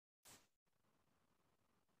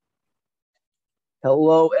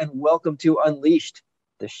Hello and welcome to Unleashed,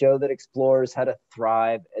 the show that explores how to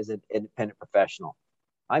thrive as an independent professional.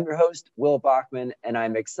 I'm your host, Will Bachman, and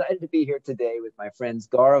I'm excited to be here today with my friends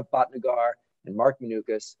Gaurav Bhatnagar and Mark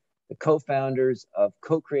Minukas, the co-founders of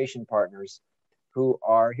Co-Creation Partners, who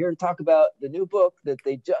are here to talk about the new book that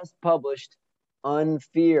they just published,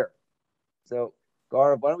 Unfear. So,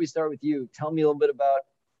 Gaurav, why don't we start with you? Tell me a little bit about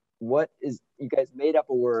you guys made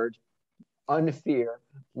up a word, unfear.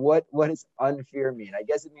 What does unfear mean? I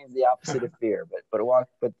guess it means the opposite of fear, but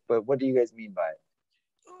what do you guys mean by it?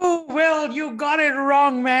 Oh, well, you got it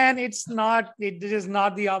wrong, man. It is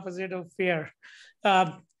not the opposite of fear.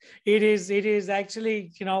 Um, it is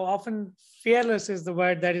actually, often fearless is the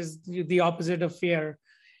word that is the opposite of fear.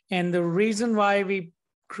 And the reason why we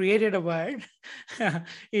created a word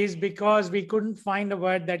is because we couldn't find a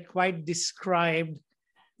word that quite described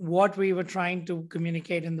what we were trying to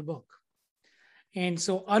communicate in the book. And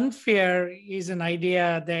so unfair is an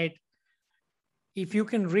idea that if you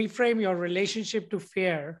can reframe your relationship to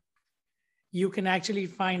fear, you can actually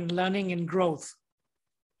find learning and growth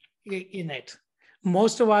in it.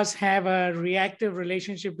 Most of us have a reactive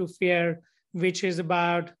relationship to fear, which is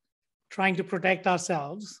about trying to protect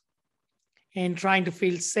ourselves and trying to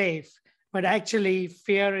feel safe. But actually,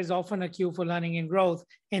 fear is often a cue for learning and growth.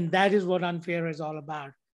 And that is what unfair is all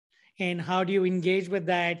about. And how do you engage with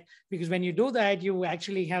that? Because when you do that, you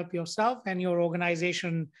actually help yourself and your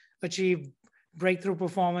organization achieve breakthrough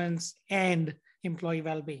performance and employee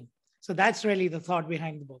well-being. So that's really the thought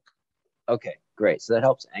behind the book. Okay, great. So that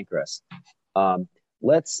helps anchor us.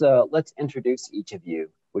 Let's introduce each of you,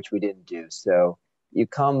 which we didn't do. So you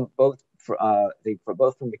come both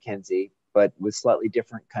both from McKinsey, but with slightly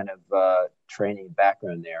different kind of training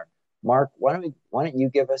background there. Mark, why don't you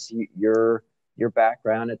give us your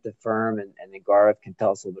background at the firm, and then Gaurav can tell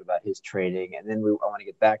us a little bit about his training, and then I want to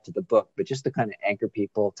get back to the book, but just to kind of anchor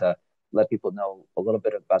people, to let people know a little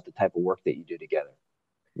bit about the type of work that you do together.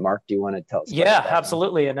 Mark, do you want to tell us? Yeah,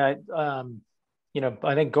 absolutely. And I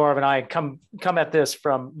think Gaurav and I come at this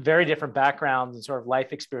from very different backgrounds and sort of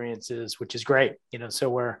life experiences, which is great.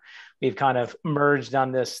 So we've kind of merged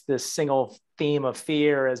on this single theme of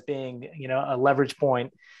fear as being, a leverage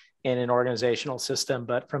point in an organizational system,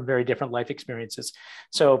 but from very different life experiences.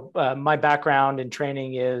 So my background and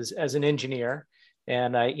training is as an engineer,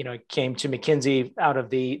 and I, came to McKinsey out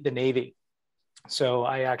of the Navy. So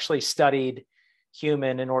I actually studied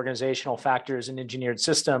human and organizational factors in engineered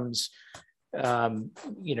systems, in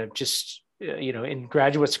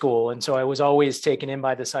graduate school. And so I was always taken in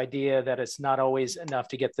by this idea that it's not always enough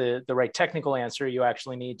to get the right technical answer. You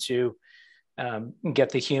actually need to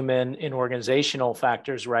get the human and organizational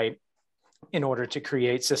factors right in order to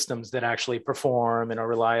create systems that actually perform and are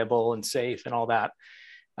reliable and safe and all that.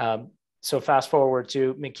 So fast forward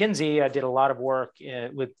to McKinsey, I did a lot of work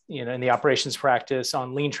in the operations practice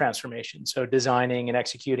on lean transformation. So designing and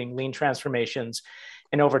executing lean transformations.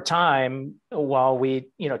 And over time, while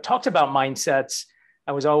we, talked about mindsets,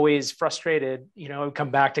 I was always frustrated. I would come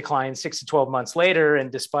back to clients 6 to 12 months later,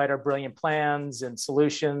 and despite our brilliant plans and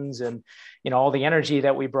solutions and, all the energy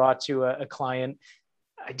that we brought to a client,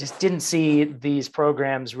 I just didn't see these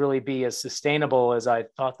programs really be as sustainable as I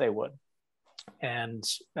thought they would. And,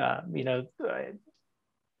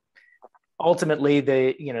 ultimately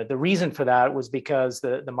the reason for that was because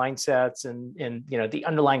the mindsets and the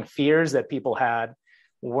underlying fears that people had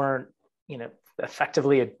weren't,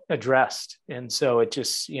 effectively addressed. And so it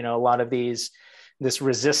just, a lot of this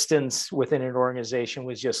resistance within an organization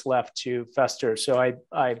was just left to fester. So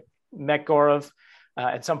I met Gaurav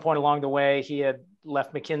at some point along the way. He had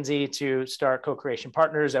left McKinsey to start Co-Creation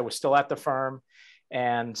Partners. I was still at the firm,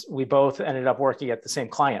 and we both ended up working at the same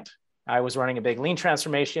client. I was running a big lean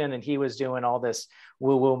transformation, and he was doing all this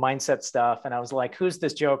woo-woo mindset stuff. And I was like, who's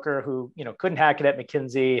this joker who, couldn't hack it at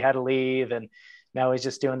McKinsey, had to leave, and now he's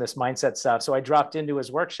just doing this mindset stuff. So I dropped into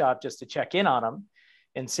his workshop just to check in on him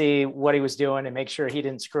and see what he was doing and make sure he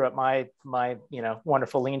didn't screw up my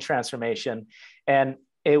wonderful lean transformation. And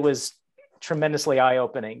it was tremendously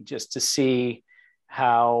eye-opening just to see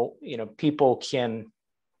how, people can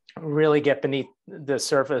really get beneath the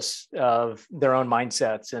surface of their own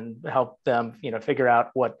mindsets and help them, figure out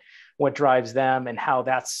what drives them and how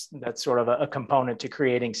that's sort of a component to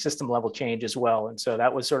creating system level change as well. And so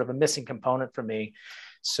that was sort of a missing component for me.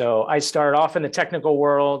 So I started off in the technical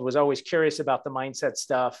world, was always curious about the mindset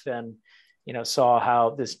stuff, and, saw how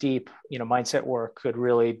this deep, mindset work could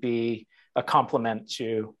really be a complement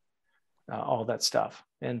to all that stuff.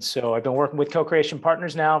 And so I've been working with Co-Creation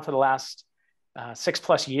Partners now for the last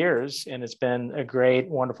 6+ years, and it's been a great,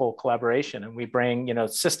 wonderful collaboration. And we bring,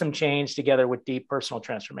 system change together with deep personal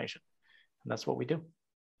transformation. And that's what we do.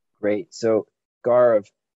 Great. So, Gaurav,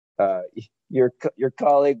 your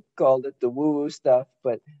colleague called it the woo-woo stuff,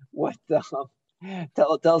 but what tell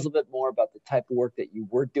us a bit more about the type of work that you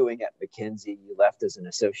were doing at McKinsey. You left as an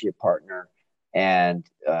associate partner, and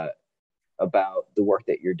about the work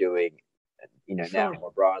that you're doing, Sure. now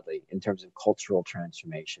more broadly in terms of cultural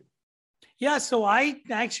transformation. Yeah, so I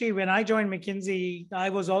actually, when I joined McKinsey, I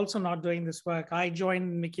was also not doing this work. I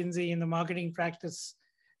joined McKinsey in the marketing practice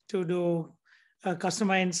to do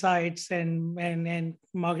customer insights and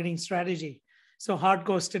marketing strategy. So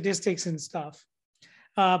hardcore statistics and stuff.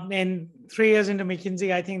 And 3 years into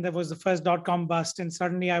McKinsey, I think that was the first dot-com bust. And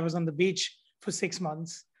suddenly I was on the beach for 6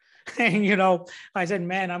 months. And, I said,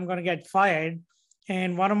 man, I'm going to get fired.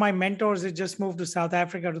 And one of my mentors had just moved to South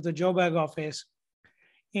Africa to the Joburg office.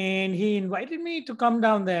 And he invited me to come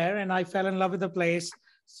down there, and I fell in love with the place.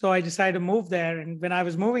 So I decided to move there. And when I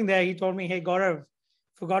was moving there, he told me, hey, Gaurav,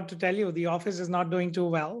 forgot to tell you, the office is not doing too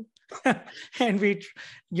well. And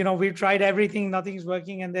we've tried everything, nothing's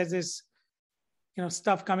working. And there's this,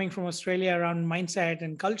 stuff coming from Australia around mindset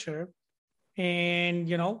and culture. And,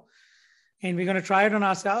 and we're going to try it on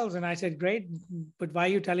ourselves. And I said, great, but why are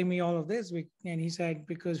you telling me all of this? And he said,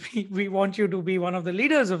 because we want you to be one of the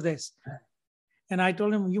leaders of this. And I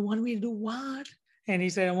told him, you want me to do what? And he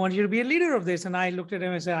said, I want you to be a leader of this. And I looked at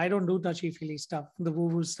him and said, I don't do touchy-feely stuff, the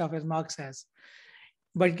woo-woo stuff, as Mark says.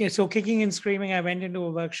 But so kicking and screaming, I went into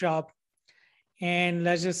a workshop, and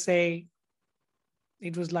let's just say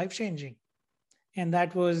it was life-changing. And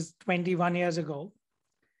that was 21 years ago.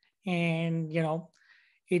 And,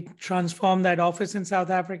 it transformed that office in South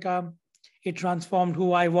Africa. It transformed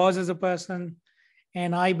who I was as a person.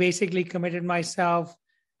 And I basically committed myself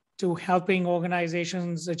to helping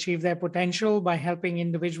organizations achieve their potential by helping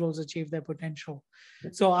individuals achieve their potential.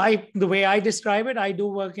 So the way I describe it, I do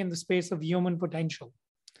work in the space of human potential.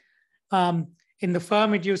 In the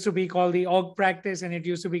firm, it used to be called the org practice, and it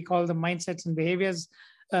used to be called the mindsets and behaviors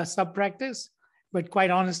sub-practice. But quite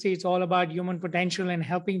honestly, it's all about human potential and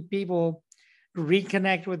helping people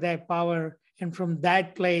reconnect with their power. And from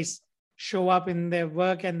that place, show up in their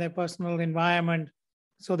work and their personal environment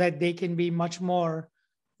so that they can be much more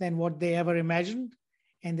than what they ever imagined.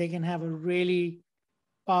 And they can have a really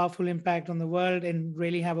powerful impact on the world and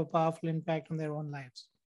really have a powerful impact on their own lives.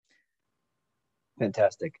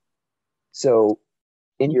 Fantastic. So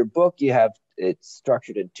in your book, it's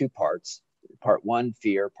structured in two parts. Part one,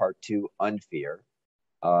 fear. Part two, unfear.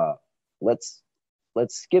 Let's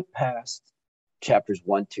skip past chapters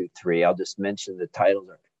 1, 2, 3. I'll just mention the titles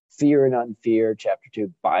are Fear and Unfear. Chapter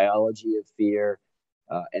 2, Biology of Fear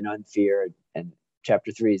and Unfear. And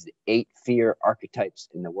chapter 3 is the 8 fear archetypes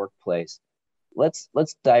in the workplace. Let's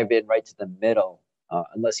dive in right to the middle,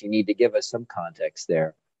 unless you need to give us some context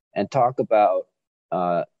there, and talk about,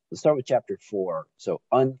 let's start with chapter 4. So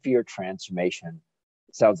unfear transformation.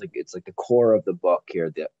 It sounds like it's like the core of the book here,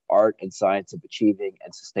 the art and science of achieving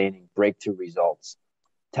and sustaining breakthrough results.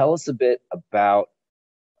 Tell us a bit about,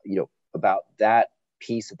 about that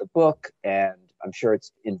piece of the book, and I'm sure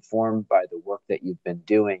it's informed by the work that you've been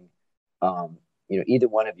doing. Either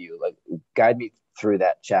one of you, guide me through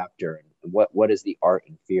that chapter, and what is the art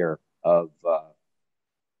and fear of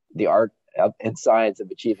the art and science of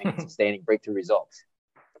achieving and sustaining breakthrough results?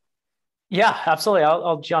 Yeah, absolutely.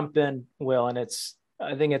 I'll jump in, Will, and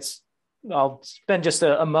I'll spend just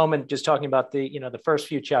a moment just talking about the first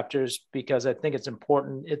few chapters, because I think it's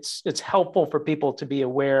important. It's helpful for people to be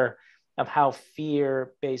aware of how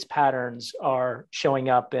fear-based patterns are showing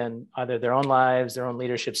up in either their own lives, their own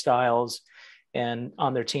leadership styles, and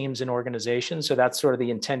on their teams and organizations. So that's sort of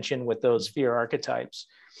the intention with those fear archetypes.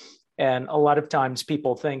 And a lot of times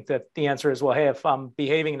people think that the answer is, well, hey, if I'm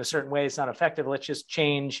behaving in a certain way, it's not effective. Let's just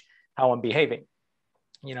change how I'm behaving.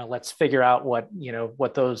 Let's figure out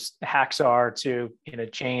what those hacks are to,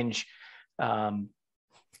 change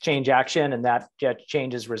action, and that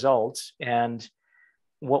changes results. And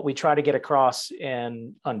what we try to get across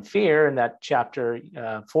in Unfear, in that chapter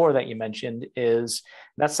 4 that you mentioned, is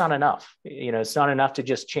that's not enough. It's not enough to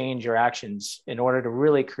just change your actions. In order to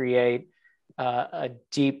really create a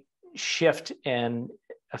deep shift in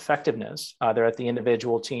effectiveness, either at the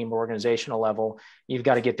individual, team, or organizational level, you've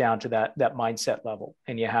got to get down to that mindset level,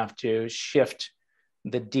 and you have to shift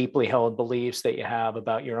the deeply held beliefs that you have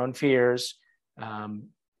about your own fears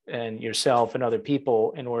and yourself and other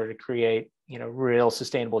people, in order to create real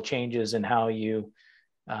sustainable changes in how you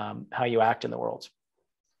act in the world.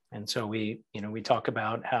 And so we talk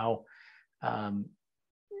about how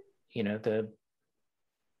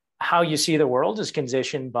how you see the world is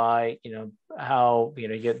conditioned by, how,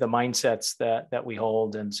 you get the mindsets that we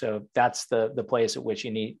hold. And so that's the place at which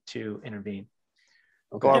you need to intervene.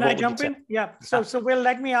 Okay. Can I jump in? Yeah. So Will,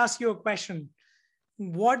 let me ask you a question.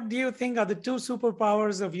 What do you think are the two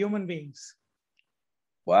superpowers of human beings?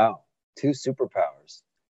 Wow. Two superpowers.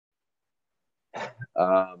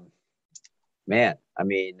 Man, I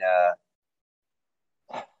mean,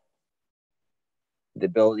 the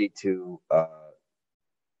ability to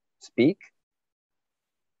speak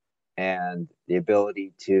and the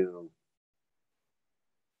ability to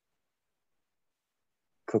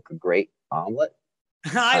cook a great omelet.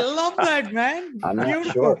 I love that, man. I'm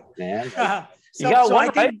not sure, man. So I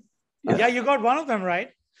think, yeah, you got one of them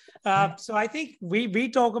right. So I think we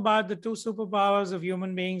talk about the two superpowers of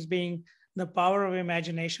human beings being the power of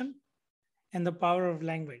imagination and the power of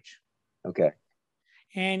language. Okay.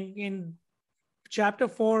 And in chapter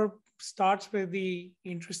 4 starts with the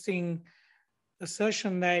interesting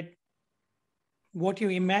assertion that what you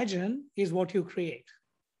imagine is what you create,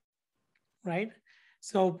 right?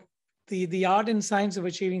 So the art and science of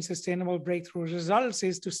achieving sustainable breakthrough results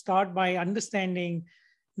is to start by understanding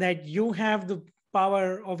that you have the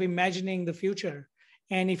power of imagining the future.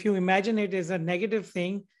 And if you imagine it as a negative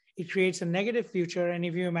thing, it creates a negative future. And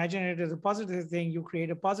if you imagine it as a positive thing, you create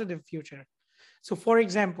a positive future. So for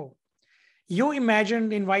example, you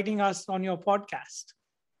imagined inviting us on your podcast,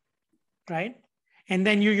 right? And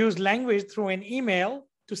then you use language through an email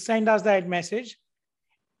to send us that message.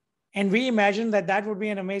 And we imagined that would be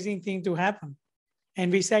an amazing thing to happen.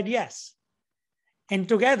 And we said yes. And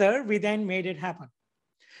together, we then made it happen.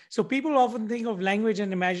 So people often think of language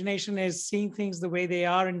and imagination as seeing things the way they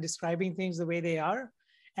are and describing things the way they are.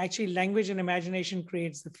 Actually, language and imagination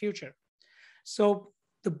creates the future. So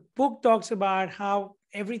the book talks about how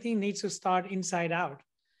everything needs to start inside out.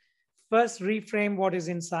 First, reframe what is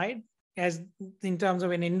inside as in terms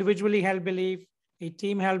of an individually held belief, a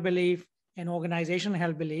team held belief, an organization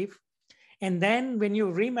held belief. And then when you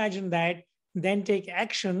reimagine that, then take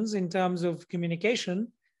actions in terms of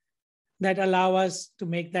communication that allow us to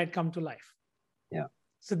make that come to life. Yeah.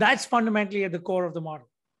 So that's fundamentally at the core of the model.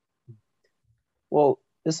 Well,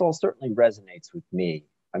 this all certainly resonates with me.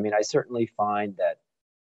 I mean, I certainly find that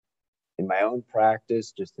in my own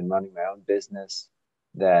practice, just in running my own business,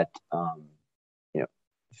 that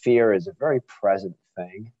fear is a very present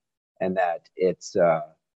thing, and that it's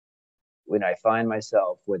when I find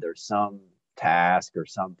myself where there's some task or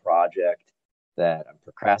some project that I'm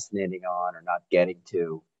procrastinating on or not getting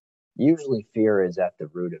to, usually fear is at the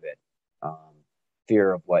root of it.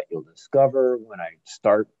 Fear of what you'll discover when I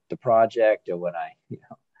start the project, or when I,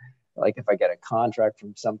 like if I get a contract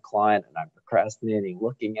from some client and I'm procrastinating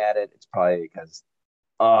looking at it, it's probably because,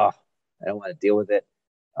 I don't want to deal with it.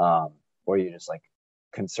 Or you're just like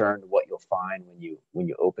concerned what you'll find when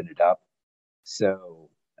you open it up. So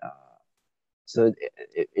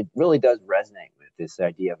it really does resonate with this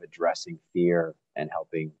idea of addressing fear and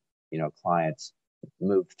helping, clients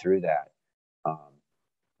move through that.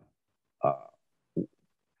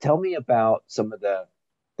 Tell me about some of the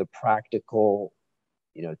practical,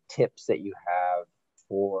 tips that you have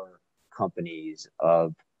for companies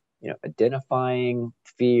of, identifying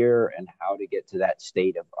fear and how to get to that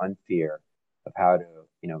state of unfear, of how to,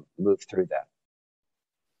 move through that.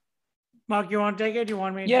 Mark, you want to take it? You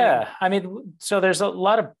want me to? Yeah. I mean, so there's a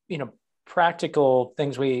lot of, practical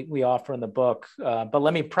things we offer in the book, but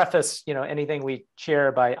let me preface, anything we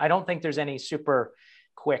share by, I don't think there's any super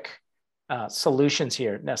quick solutions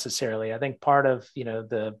here necessarily. I think part of,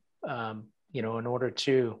 in order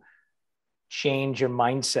to change your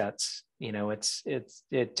mindsets,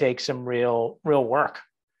 it takes some real work.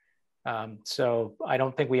 So I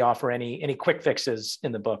don't think we offer any quick fixes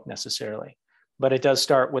in the book necessarily, but it does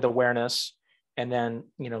start with awareness, and then,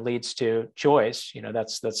 leads to choice.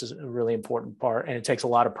 That's a really important part, and it takes a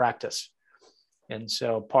lot of practice. And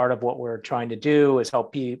so part of what we're trying to do is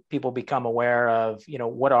help people become aware of,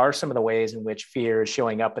 what are some of the ways in which fear is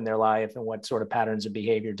showing up in their life, and what sort of patterns of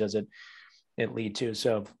behavior does it lead to.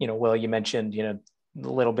 So, Will, you mentioned, a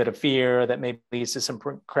little bit of fear that maybe leads to some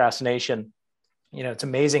procrastination. It's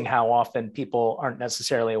amazing how often people aren't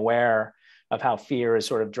necessarily aware of how fear is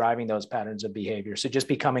sort of driving those patterns of behavior. So just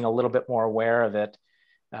becoming a little bit more aware of it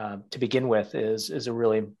to begin with is a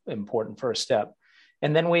really important first step.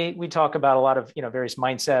 And then we talk about a lot of, various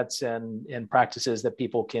mindsets and practices that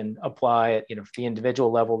people can apply at, the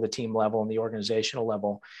individual level, the team level, and the organizational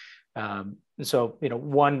level. And so,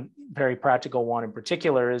 one very practical one in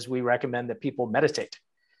particular is we recommend that people meditate.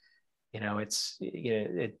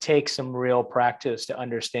 It takes some real practice to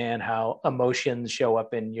understand how emotions show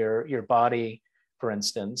up in your body for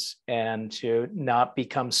instance, and to not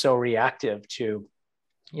become so reactive to,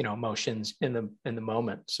 emotions in the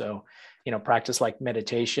moment. So, practice like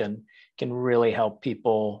meditation can really help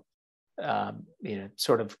people,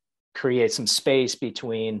 sort of create some space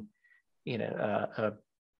between, a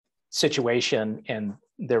situation and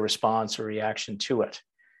their response or reaction to it.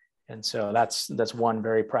 And so that's one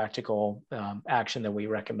very practical action that we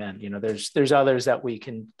recommend. There's others that we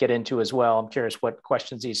can get into as well. I'm curious what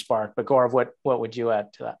questions he sparked, but Gaurav, what would you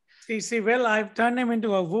add to that? See, Will, I've turned him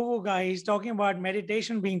into a woo-woo guy. He's talking about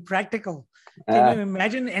meditation being practical. Can you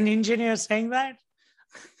imagine an engineer saying that?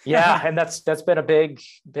 Yeah, and that's been a big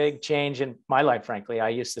change in my life. Frankly, I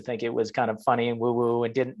used to think it was kind of funny and woo-woo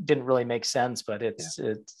and didn't really make sense, but it's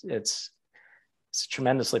a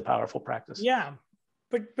tremendously powerful practice. Yeah.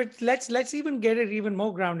 But let's even get it even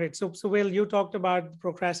more grounded. So Will, you talked about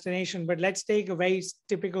procrastination, but let's take a very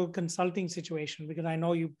typical consulting situation, because I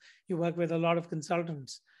know you work with a lot of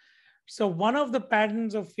consultants. So one of the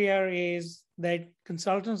patterns of fear is that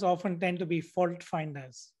consultants often tend to be fault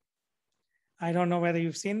finders. I don't know whether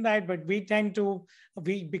you've seen that, but we tend to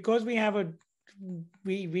we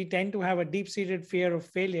tend to have a deep-seated fear of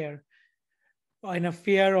failure, and a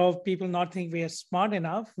fear of people not think we are smart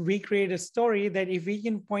enough. We create a story that if we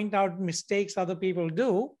can point out mistakes other people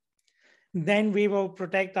do, then we will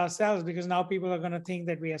protect ourselves, because now people are going to think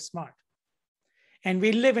that we are smart. And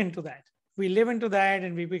we live into that.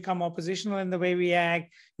 And we become oppositional in the way we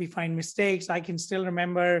act. We find mistakes. I can still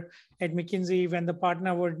remember at McKinsey when the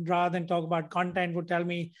partner would, rather than talk about content, would tell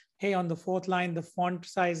me, hey, on the fourth line, the font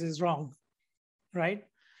size is wrong, right?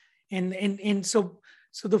 And so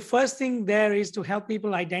the first thing there is to help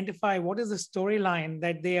people identify what is the storyline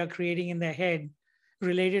that they are creating in their head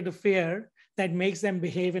related to fear that makes them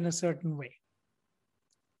behave in a certain way.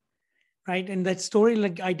 Right? And that story,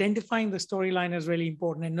 like identifying the storyline, is really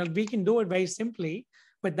important. And we can do it very simply,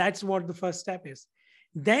 but that's what the first step is.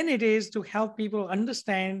 Then it is to help people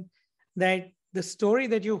understand that the story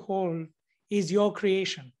that you hold is your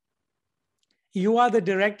creation. You are the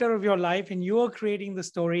director of your life and you are creating the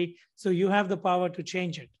story, so you have the power to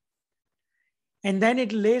change it. And then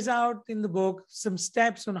it lays out in the book some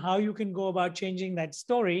steps on how you can go about changing that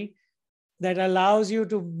story that allows you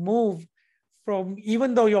to move from,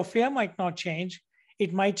 even though your fear might not change,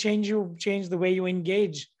 it might change the way you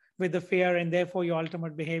engage with the fear and therefore your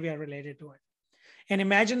ultimate behavior related to it. And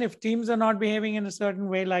imagine if teams are not behaving in a certain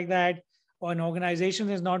way like that, or an organization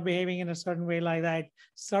is not behaving in a certain way like that,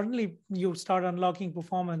 suddenly you start unlocking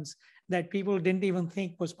performance that people didn't even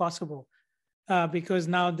think was possible, because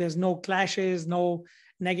now there's no clashes, no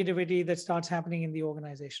negativity that starts happening in the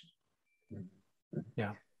organization.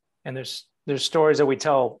 Yeah. And there's stories that we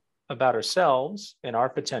tell about ourselves and our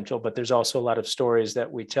potential, but there's also a lot of stories that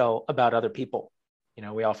we tell about other people.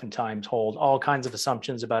 We oftentimes hold all kinds of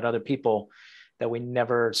assumptions about other people that we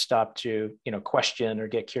never stop to, question or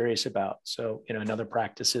get curious about. So, another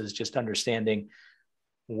practice is just understanding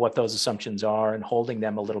what those assumptions are and holding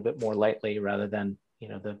them a little bit more lightly, rather than,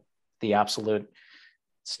 the absolute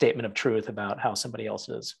statement of truth about how somebody else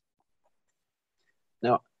is.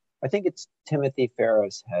 Now, I think it's Timothy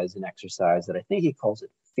Ferriss has an exercise that I think he calls it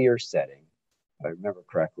fear setting, if I remember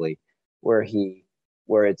correctly, where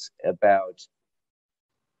it's about,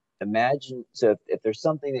 imagine, so if there's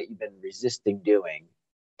something that you've been resisting doing,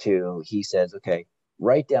 he says, okay,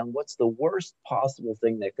 write down what's the worst possible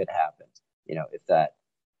thing that could happen,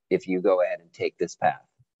 if you go ahead and take this path,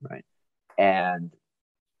 right? And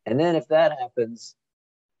then if that happens,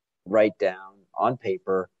 write down on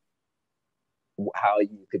paper how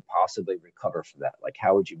you could possibly recover from that. Like,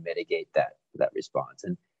 how would you mitigate that response?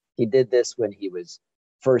 And he did this when he was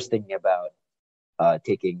first thinking about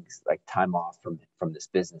taking like time off from this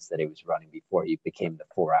business that he was running before he became the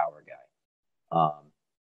 4-hour guy.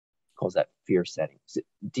 Calls that fear setting. So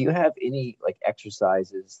do you have any like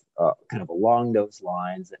exercises kind of along those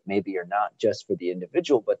lines that maybe are not just for the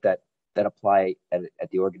individual, but that apply at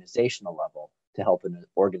the organizational level to help an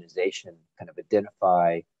organization kind of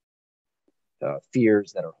identify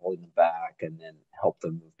fears that are holding them back and then help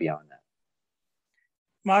them move beyond that?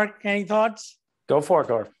 Mark, any thoughts? Go for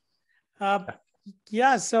it, Gaurav.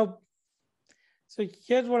 Yeah. So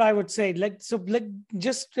here's what I would say.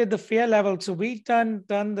 Just at the fear level. So we turn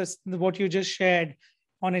this, what you just shared,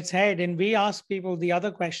 on its head, and we ask people the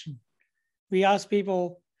other question. We ask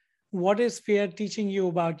people, what is fear teaching you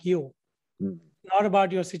about you? Not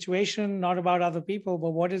about your situation, not about other people,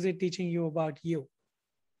 but what is it teaching you about you?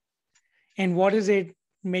 And what is it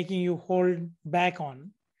making you hold back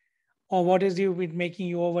on? Or what is it making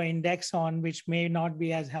you over-index on, which may not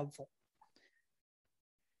be as helpful?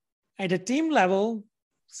 At a team level,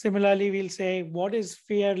 Similarly, we'll say, what is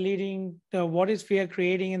fear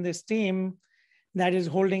creating in this team that is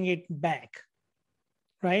holding it back,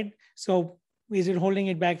 right? So is it holding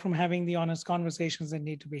it back from having the honest conversations that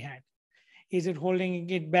need to be had? Is it holding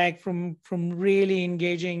it back from really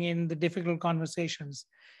engaging in the difficult conversations?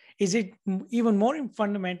 Is it, even more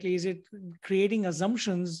fundamentally, is it creating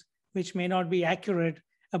assumptions which may not be accurate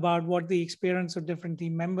about what the experience of different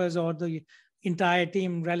team members or the entire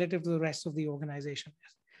team relative to the rest of the organization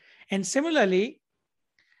is? And similarly,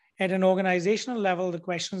 at an organizational level, the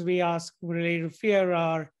questions we ask related to fear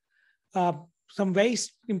are some very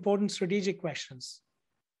important strategic questions,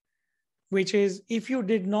 which is, if you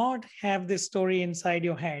did not have this story inside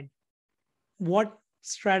your head, what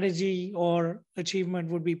strategy or achievement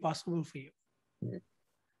would be possible for you? Yeah.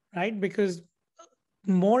 Right? Because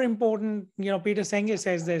more important, Peter Senge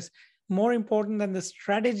says this, more important than the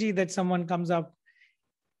strategy that someone comes up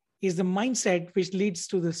is the mindset which leads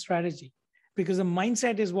to the strategy, because the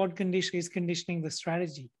mindset is what is conditioning the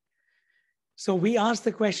strategy. So we asked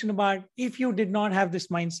the question about, if you did not have this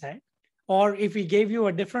mindset, or if we gave you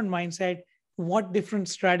a different mindset, what different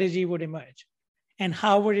strategy would emerge, and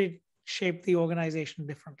how would it shape the organization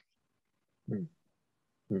differently?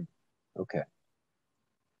 Okay.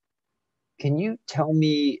 Can you tell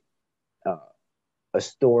me a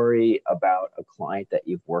story about a client that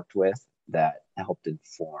you've worked with that helped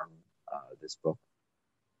inform this book?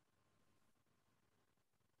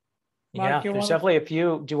 Mark, Yeah, there's definitely a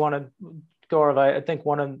few. Do you want to, Gaurav? I think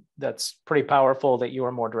one that's pretty powerful that you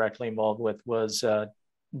were more directly involved with was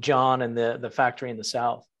John and the factory in the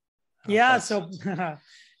South. Yeah, so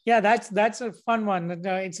yeah, that's a fun one.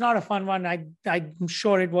 It's not a fun one. I'm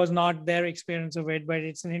sure it was not their experience of it, but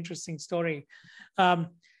it's an interesting story. And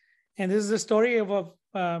this is the story of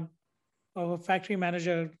a factory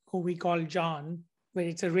manager who we call John, but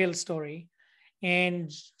it's a real story.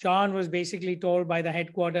 And John was basically told by the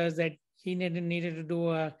headquarters that he needed to do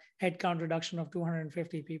a headcount reduction of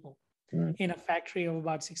 250 people in a factory of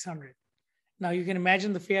about 600. Now you can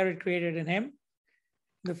imagine the fear it created in him,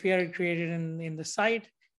 the fear it created in the site,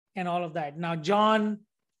 and all of that. Now John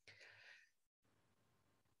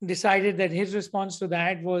decided that his response to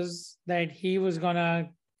that was that he was going to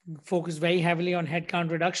focus very heavily on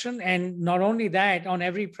headcount reduction. And not only that, on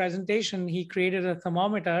every presentation, he created a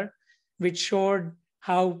thermometer which showed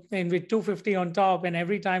how, and with 250 on top, and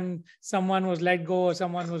every time someone was let go or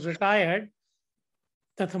someone was retired,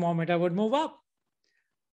 the thermometer would move up.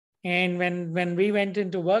 And when we went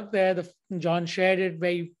into work there, John shared it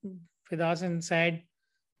with us and said,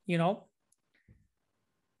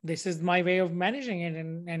 this is my way of managing it.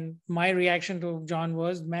 And my reaction to John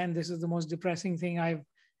was, man, this is the most depressing thing I've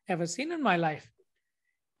ever seen in my life.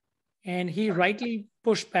 And he rightly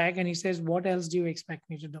pushed back and he says, what else do you expect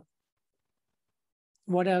me to do?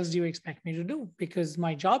 What else do you expect me to do? Because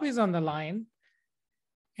my job is on the line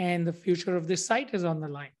and the future of this site is on the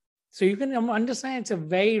line. So you can understand it's a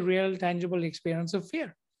very real, tangible experience of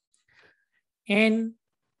fear. And,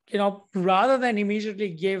 rather than immediately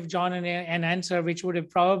give John an answer, which would have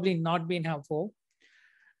probably not been helpful,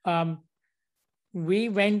 we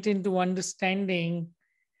went into understanding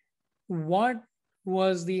what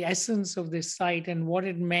was the essence of this site and what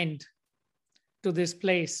it meant to this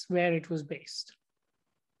place where it was based,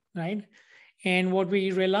 right? And what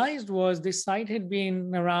we realized was this site had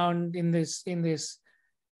been around in this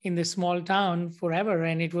small town forever,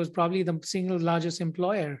 and it was probably the single largest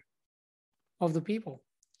employer of the people.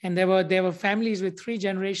 And there were families with 3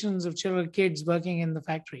 generations of kids working in the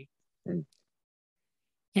factory.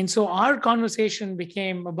 And so our conversation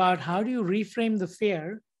became about, how do you reframe the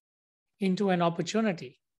fear into an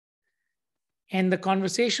opportunity? And the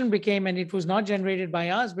conversation became, and it was not generated by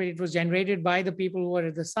us, but it was generated by the people who were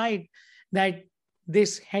at the site, that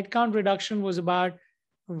this headcount reduction was about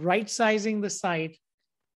right-sizing the site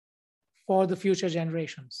for the future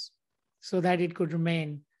generations so that it could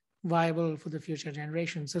remain viable for the future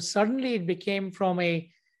generations. So suddenly it became from a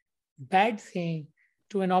bad thing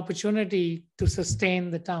to an opportunity to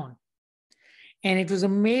sustain the town. And it was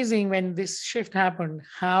amazing when this shift happened,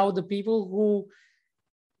 how the people who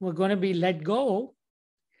were going to be let go,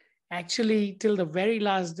 actually till the very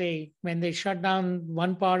last day, when they shut down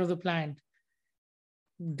one part of the plant,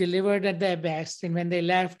 delivered at their best. And when they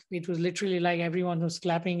left, it was literally like everyone was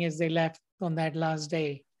clapping as they left on that last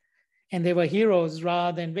day. And they were heroes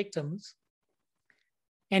rather than victims.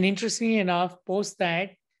 And interestingly enough, post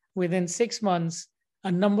that, within 6 months,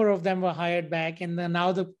 a number of them were hired back. And then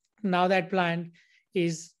now that plant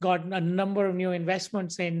is got a number of new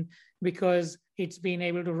investments in, because it's been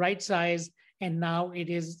able to right size, and now it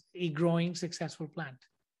is a growing, successful plant.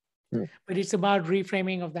 But it's about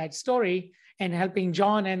reframing of that story and helping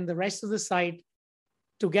John and the rest of the site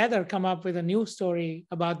together come up with a new story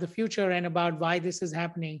about the future and about why this is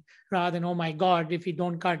happening, rather than, oh my God, if you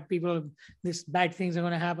don't cut people, this bad things are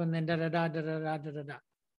going to happen, and da da da da da da da da da.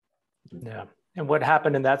 Yeah. And what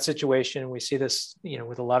happened in that situation, we see this,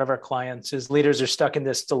 with a lot of our clients, is leaders are stuck in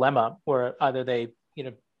this dilemma where either they,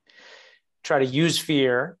 try to use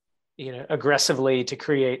fear, aggressively to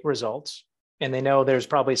create results. And they know there's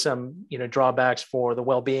probably some, drawbacks for the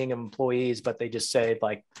well-being of employees, but they just say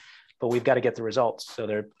like, but we've got to get the results. So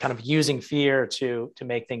they're kind of using fear to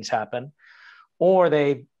make things happen. Or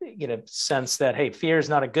they, sense that, hey, fear is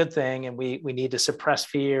not a good thing, and we need to suppress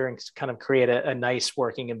fear and kind of create a nice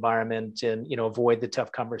working environment and, avoid the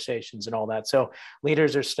tough conversations and all that. So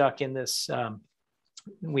leaders are stuck in this,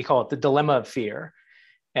 we call it the dilemma of fear.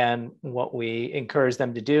 And what we encourage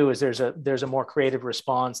them to do is there's a more creative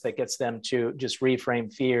response that gets them to just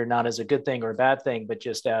reframe fear, not as a good thing or a bad thing, but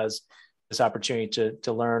just as this opportunity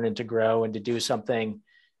to learn and to grow and to do something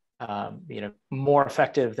more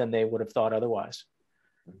effective than they would have thought otherwise.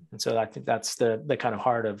 And so I think that's the kind of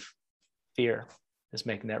heart of fear, is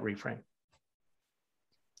making that reframe.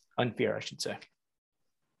 Unfear, I should say.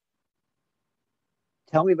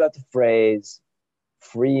 Tell me about the phrase,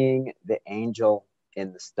 freeing the angel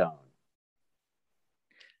in the stone.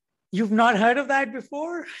 You've not heard of that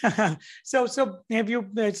before? So have you?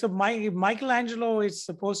 So Michelangelo is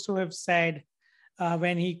supposed to have said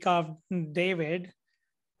when he carved David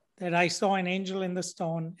that I saw an angel in the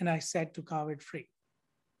stone and I said to carve it free,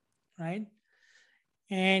 right?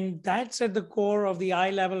 And that's at the core of the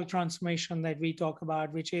eye-level transformation that we talk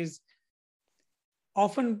about, which is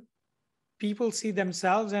often people see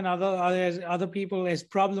themselves and other people as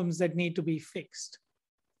problems that need to be fixed.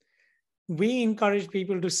 We encourage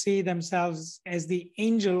people to see themselves as the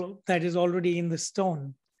angel that is already in the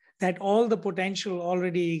stone, that all the potential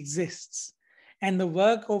already exists. And the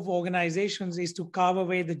work of organizations is to carve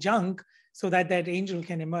away the junk so that that angel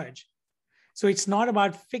can emerge. So it's not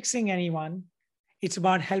about fixing anyone. It's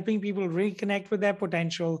about helping people reconnect with their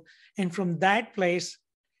potential. And from that place,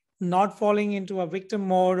 not falling into a victim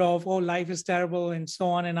mode of, oh, life is terrible and so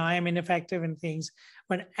on, and I am ineffective in things,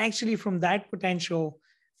 but actually from that potential,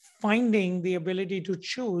 finding the ability to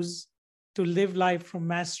choose to live life from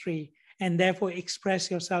mastery and therefore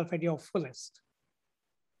express yourself at your fullest.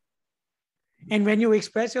 And when you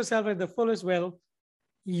express yourself at the fullest, well,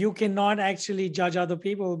 you cannot actually judge other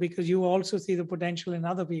people because you also see the potential in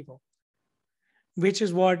other people, which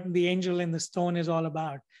is what the angel in the stone is all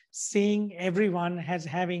about, seeing everyone as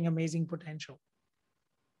having amazing potential.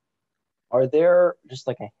 Are there just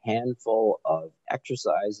like a handful of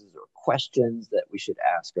exercises or questions that we should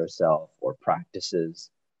ask ourselves, or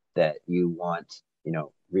practices that you want,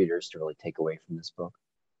 readers to really take away from this book?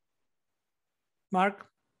 Mark?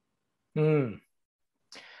 Well,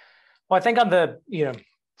 I think on the,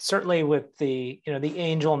 certainly with the, the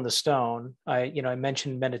angel and the stone, I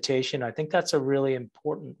mentioned meditation. I think that's a really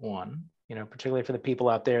important one, particularly for the people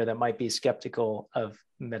out there that might be skeptical of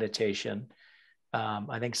meditation.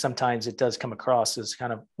 I think sometimes it does come across as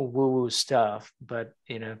kind of woo-woo stuff, but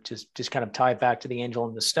just kind of tie it back to the angel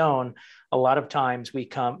and the stone. A lot of times we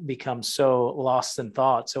become so lost in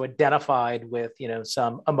thought, so identified with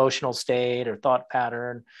some emotional state or thought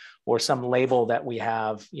pattern or some label that we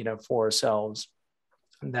have for ourselves,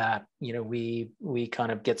 that we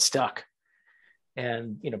kind of get stuck.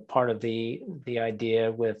 And part of the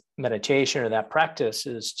idea with meditation or that practice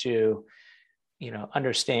is to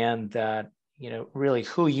understand that really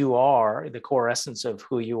who you are, the core essence of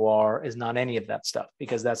who you are, is not any of that stuff,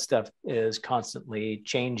 because that stuff is constantly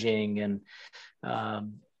changing, and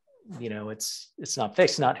it's not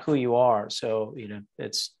fixed, not who you are. So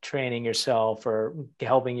it's training yourself or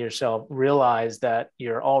helping yourself realize that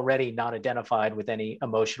you're already not identified with any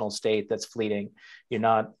emotional state that's fleeting. You're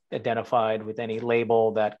not identified with any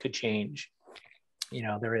label that could change.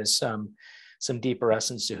 There is some deeper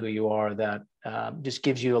essence to who you are that just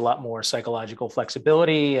gives you a lot more psychological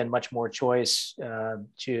flexibility and much more choice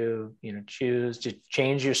to choose to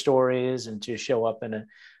change your stories and to show up in a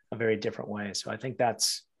very different way. So I think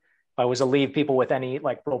that's, if I was to leave people with any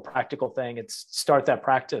like real practical thing, it's start that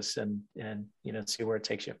practice and see where it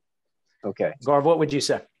takes you. Okay, Gaurav, what would you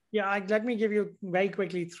say? Yeah, let me give you very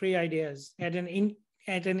quickly 3 ideas. At an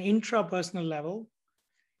intrapersonal level,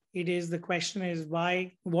 the question is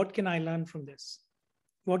why, what can I learn from this?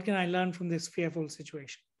 What can I learn from this fearful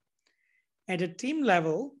situation? At a team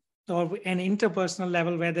level or an interpersonal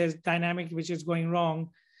level where there's dynamic which is going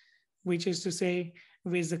wrong, which is to say,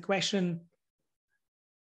 is the question,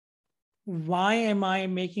 why am I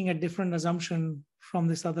making a different assumption from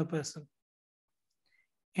this other person?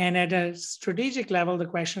 And at a strategic level, the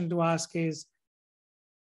question to ask is,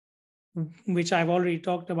 which I've already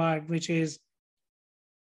talked about, which is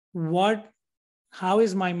how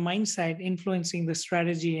is my mindset influencing the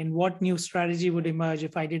strategy, and what new strategy would emerge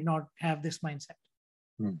if I did not have this mindset?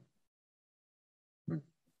 Hmm.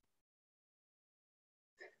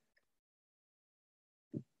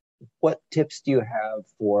 What tips do you have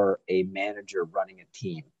for a manager running a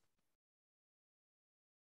team?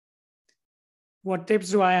 What tips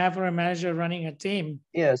do I have for a manager running a team?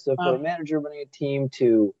 Yeah, so for a manager running a team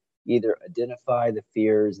to either identify the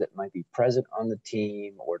fears that might be present on the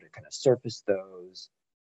team, or to kind of surface those,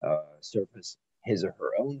 surface his or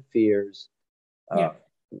her own fears. Yeah.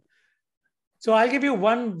 So I'll give you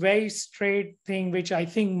one very straight thing, which I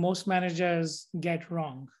think most managers get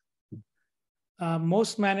wrong.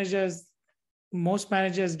 Most managers think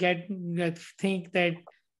that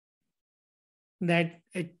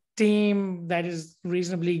a team that is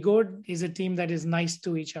reasonably good is a team that is nice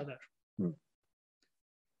to each other.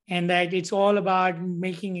 And that it's all about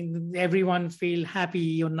making everyone feel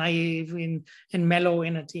happy or naive and mellow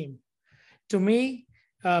in a team. To me,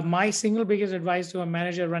 my single biggest advice to a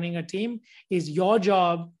manager running a team is your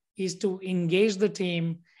job is to engage the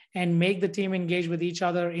team and make the team engage with each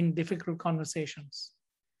other in difficult conversations.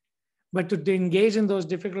 But to engage in those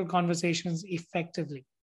difficult conversations effectively.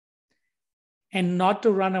 And not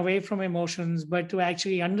to run away from emotions, but to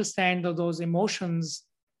actually understand that those emotions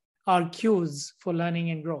are cues for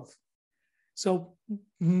learning and growth. So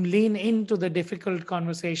lean into the difficult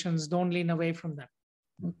conversations, don't lean away from them.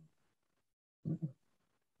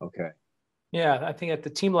 Okay. Yeah, I think at the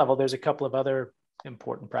team level, there's a couple of other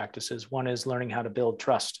important practices. One is learning how to build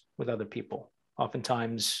trust with other people.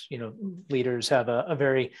 Oftentimes, leaders have a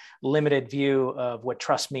very limited view of what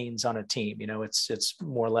trust means on a team. It's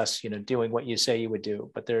more or less, doing what you say you would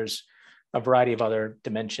do, but there's a variety of other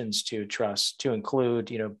dimensions to trust, to include,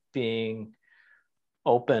 being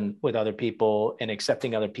open with other people and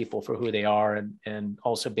accepting other people for who they are, and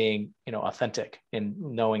also being, authentic and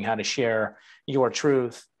knowing how to share your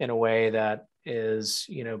truth in a way that is,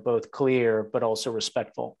 both clear, but also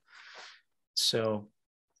respectful. So,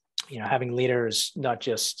 having leaders not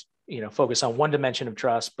just, focus on one dimension of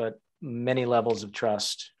trust, but many levels of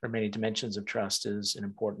trust or many dimensions of trust is an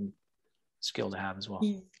important skill to have as well.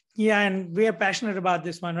 Yeah, and we are passionate about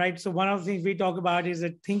this one, right? So one of the things we talk about is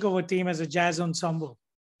that think of a team as a jazz ensemble,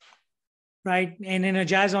 right? And in a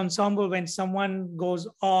jazz ensemble, when someone goes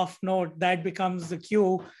off note, that becomes the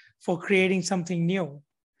cue for creating something new.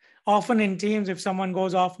 Often in teams, if someone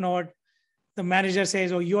goes off note, the manager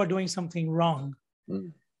says, "Oh, you are doing something wrong."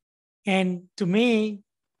 And to me,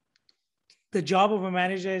 the job of a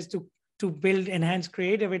manager is to build enhanced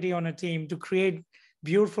creativity on a team, to create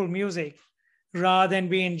beautiful music, rather than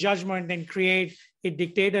be in judgment and create a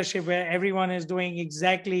dictatorship where everyone is doing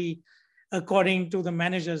exactly according to the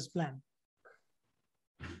manager's plan.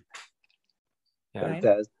 Yeah.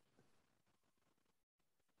 Right?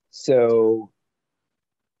 So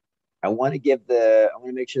I want to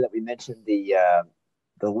make sure that we mention the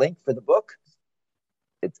link for the book.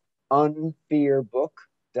 It's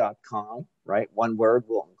unfearbook.com, right? One word.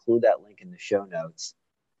 We'll include that link in the show notes.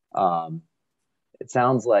 It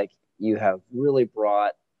sounds like you have really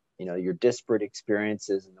brought, your disparate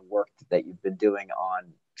experiences and the work that you've been doing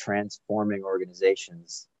on transforming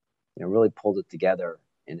organizations, really pulled it together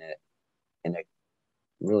in a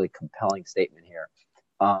really compelling statement here.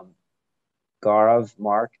 Gaurav,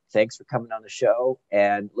 Mark, thanks for coming on the show.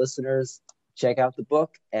 And listeners, check out the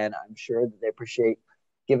book, and I'm sure that they appreciate.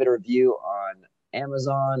 Give it a review on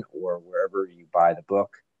Amazon or wherever you buy the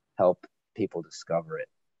book. Help people discover it.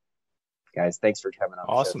 Guys, thanks for coming on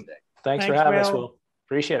the show today. Thanks for having us, Will.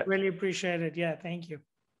 Appreciate it. Really appreciate it. Yeah, thank you.